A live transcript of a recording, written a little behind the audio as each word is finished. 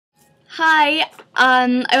Hi,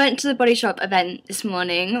 I went to the Body Shop event this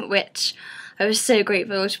morning, which I was so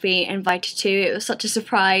grateful to be invited to. It was such a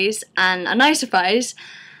surprise, and a nice surprise.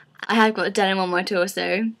 I have got a denim on my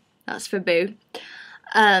torso, that's for Boo,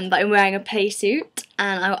 but I'm wearing a play suit,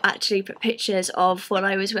 and I'll actually put pictures of what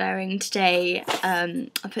I was wearing today. I'll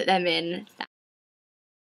put them in.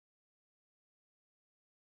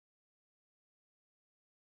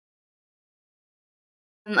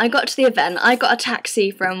 I got to the event. I got a taxi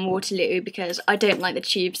from Waterloo because I don't like the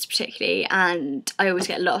tubes particularly, and I always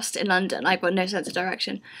get lost in London. I've got no sense of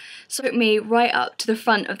direction. So it took me right up to the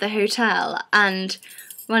front of the hotel, and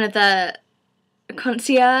one of the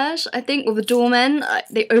concierge, I think, or the doormen,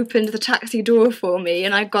 they opened the taxi door for me,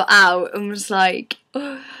 and I got out and was like,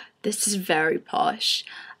 oh, this is very posh.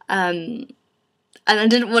 And I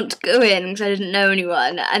didn't want to go in because I didn't know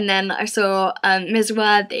anyone, and then I saw Ms.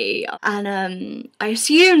 Worthy, and I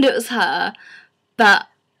assumed it was her, but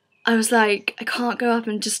I was like, I can't go up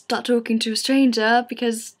and just start talking to a stranger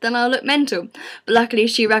because then I'll look mental. But luckily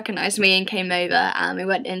she recognised me and came over, and we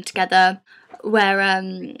went in together, where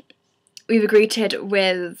we were greeted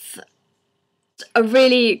with a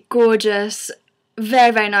really gorgeous,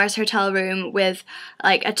 very, very nice hotel room with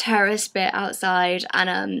like a terrace bit outside,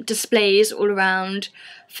 and displays all around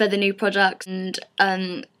for the new products,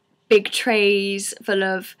 and big trays full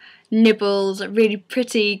of nibbles, really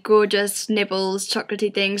pretty, gorgeous nibbles,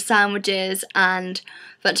 chocolatey things, sandwiches, and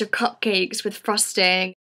a bunch of cupcakes with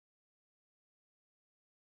frosting.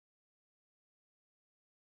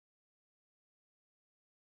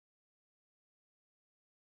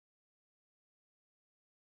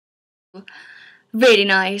 Really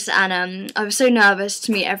nice, and I was so nervous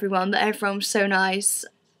to meet everyone, but everyone was so nice.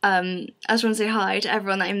 I just want to say hi to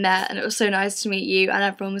everyone that I met, and it was so nice to meet you, and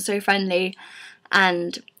everyone was so friendly,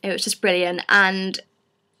 and it was just brilliant. And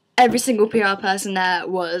every single PR person there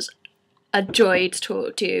was a joy to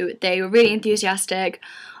talk to. They were really enthusiastic,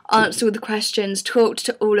 answered all the questions, talked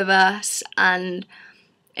to all of us, and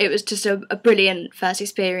it was just a brilliant first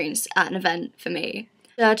experience at an event for me.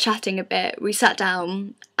 Chatting a bit, we sat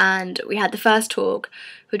down and we had the first talk,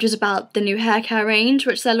 which was about the new hair care range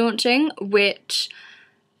which they're launching, which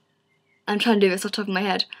I'm trying to do this off the top of my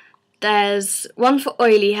head. There's one for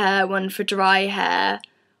oily hair, one for dry hair,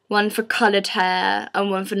 one for coloured hair,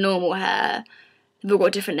 and one for normal hair. They've all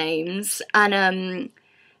got different names, and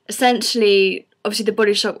essentially, obviously the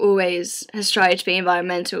Body Shop always has tried to be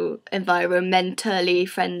environmentally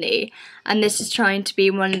friendly, and this is trying to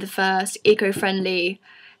be one of the first eco-friendly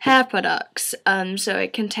hair products. So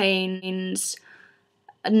it contains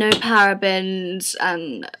no parabens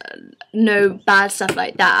and no bad stuff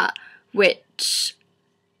like that, and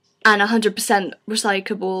 100%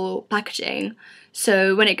 recyclable packaging.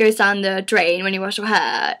 So when it goes down the drain when you wash your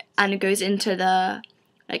hair, and it goes into the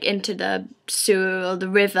sewer or the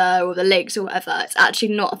river or the lakes or whatever, it's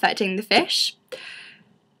actually not affecting the fish,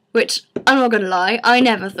 which I'm not gonna lie, I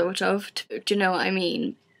never thought of. Do you know what I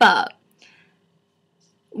mean? But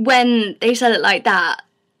when they said it like that,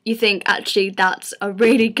 you think actually that's a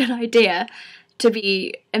really good idea, to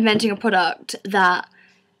be inventing a product that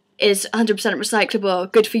is 100% recyclable,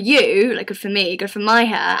 good for you, like good for me, good for my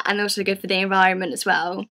hair, and also good for the environment as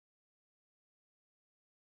well.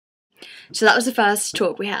 So that was the first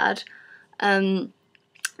talk we had. Then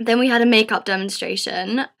we had a makeup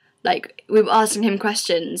demonstration. Like, we were asking him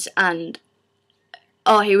questions, and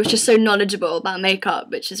he was just so knowledgeable about makeup,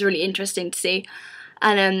 which is really interesting to see.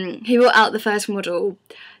 And he brought out the first model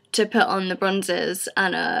to put on the bronzers,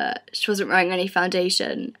 and she wasn't wearing any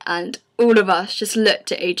foundation, and all of us just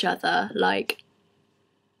looked at each other like,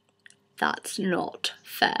 that's not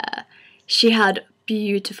fair. She had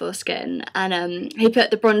beautiful skin, and he put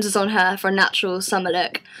the bronzers on her for a natural summer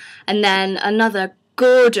look, and then another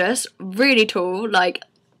gorgeous, really tall, like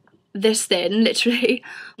this thin, literally,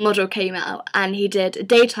 model came out, and he did a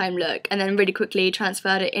daytime look, and then really quickly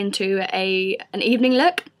transferred it into an evening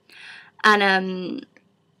look. And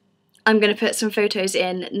I'm going to put some photos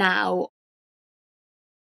in now.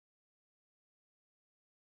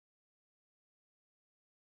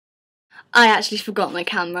 I actually forgot my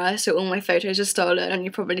camera, so all my photos are stolen, and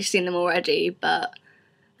you've probably seen them already, but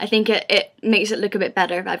I think it makes it look a bit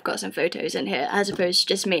better if I've got some photos in here, as opposed to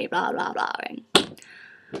just me blah blah blahing.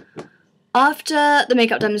 After the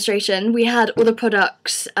makeup demonstration, we had all the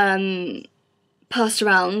products passed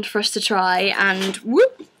around for us to try and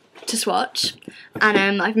to swatch,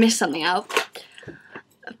 and I've missed something out.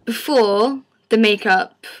 Before the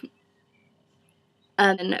makeup,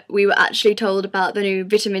 we were actually told about the new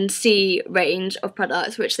vitamin C range of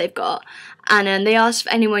products which they've got, and they asked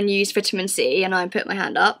if anyone used vitamin C, and I put my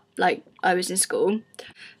hand up like I was in school.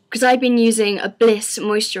 because I've been using a Bliss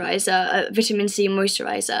moisturiser, a vitamin C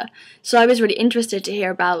moisturiser, so I was really interested to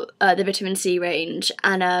hear about the vitamin C range,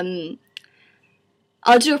 and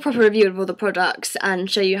I'll do a proper review of all the products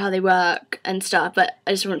and show you how they work and stuff, but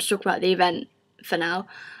I just want to talk about the event for now.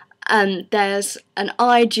 There's an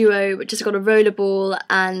eye duo which has got a rollerball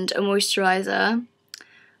and a moisturiser,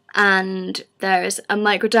 and there's a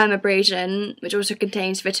microdermabrasion which also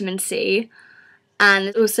contains vitamin C, and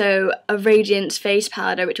there's also a radiance face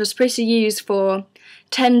powder which was supposed to use for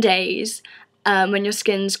 10 days when your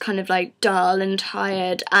skin's kind of like dull and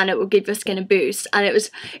tired, and it will give your skin a boost, and it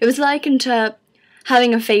was likened to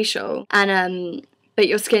having a facial, and but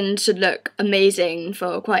your skin should look amazing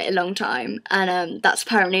for quite a long time, and that's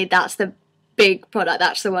the big product,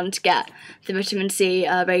 that's the one to get, the vitamin C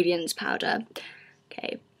radiance powder.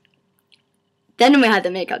 Okay. Then we had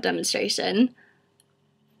the makeup demonstration.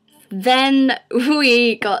 Then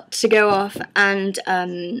we got to go off and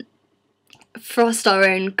frost our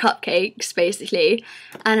own cupcakes, basically,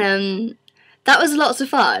 and that was lots of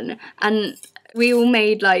fun, and we all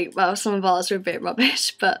made, like, well, some of ours were a bit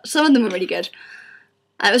rubbish, but some of them were really good.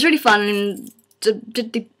 It was really fun, and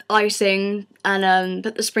did the icing and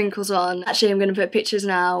put the sprinkles on. Actually, I'm going to put pictures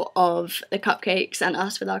now of the cupcakes and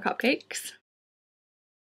us with our cupcakes.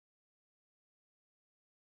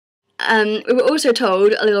 We were also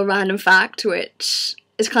told a little random fact, which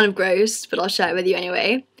is kind of gross, but I'll share it with you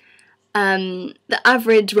anyway. The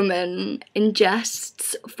average woman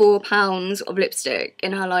ingests 4 pounds of lipstick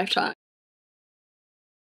in her lifetime.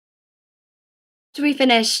 So we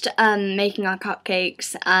finished making our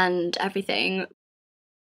cupcakes and everything.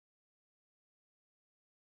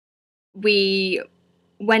 We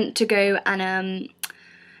went to go and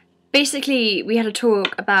basically we had a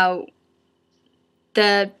talk about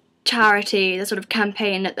the charity, the sort of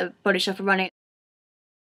campaign that the Body Shop are running.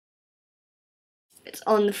 It's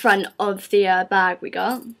on the front of the bag we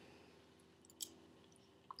got.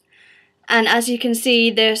 And as you can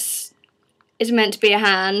see, this is meant to be a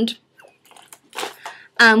hand.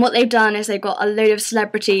 And what they've done is they've got a load of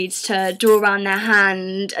celebrities to draw around their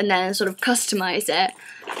hand and then sort of customise it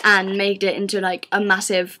and made it into like a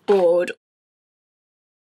massive board.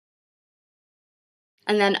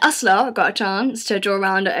 And then us lot got a chance to draw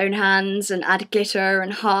around our own hands and add glitter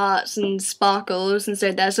and hearts and sparkles, and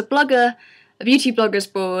so there's a beauty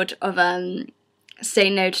bloggers board of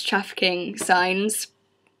say no to trafficking signs.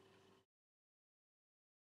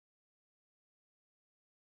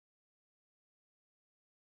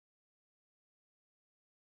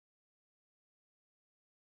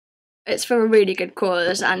 It's for a really good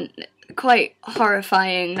cause and quite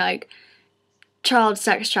horrifying, like child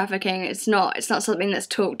sex trafficking. It's not something that's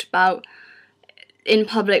talked about in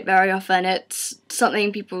public very often. It's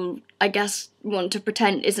something people, I guess, want to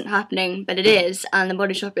pretend isn't happening, but it is, and the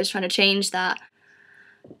Body Shop is trying to change that.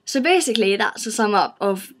 So basically that's a sum up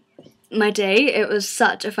of my day. It was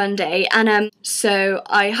such a fun day, and so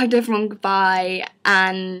I hugged everyone goodbye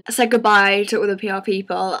and said goodbye to all the PR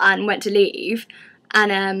people and went to leave,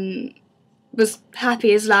 and was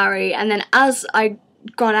happy as Larry. And then as I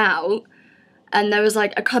got out, and there was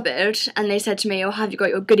like a cupboard, and they said to me, "Oh, have you got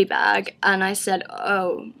your goodie bag?" And I said,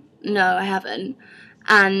 "Oh, no, I haven't."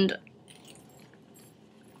 And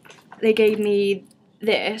they gave me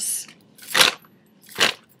this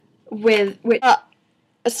with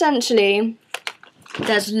essentially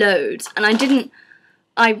there's loads, and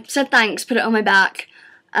I said thanks, put it on my back,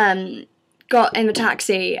 got in the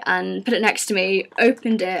taxi and put it next to me,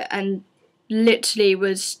 opened it, and literally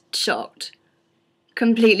was shocked,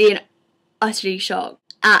 completely and utterly shocked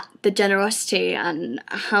at the generosity and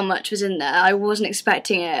how much was in there. I wasn't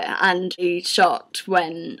expecting it, and shocked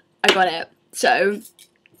when I got it. So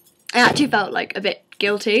I actually felt like a bit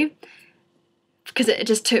guilty because it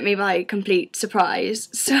just took me by complete surprise.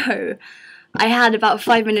 So I had about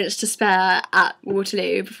 5 minutes to spare at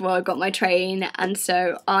Waterloo before I got my train, and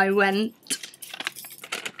so I went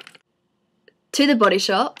to the Body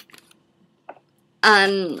Shop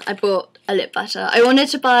and I bought a lip butter. I wanted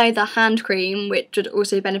to buy the hand cream, which would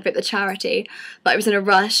also benefit the charity, but I was in a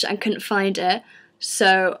rush and couldn't find it,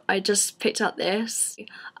 so I just picked up this.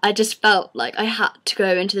 I just felt like I had to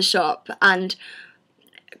go into the shop and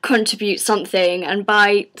contribute something and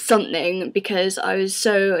buy something because I was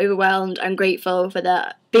so overwhelmed and grateful for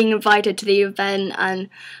being invited to the event and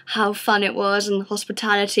how fun it was, and the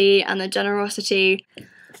hospitality and the generosity.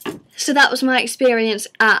 So that was my experience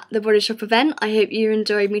at the Body Shop event. I hope you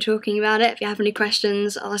enjoyed me talking about it. If you have any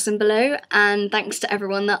questions, ask them below, and thanks to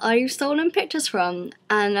everyone that I've stolen pictures from,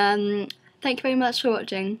 and thank you very much for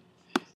watching.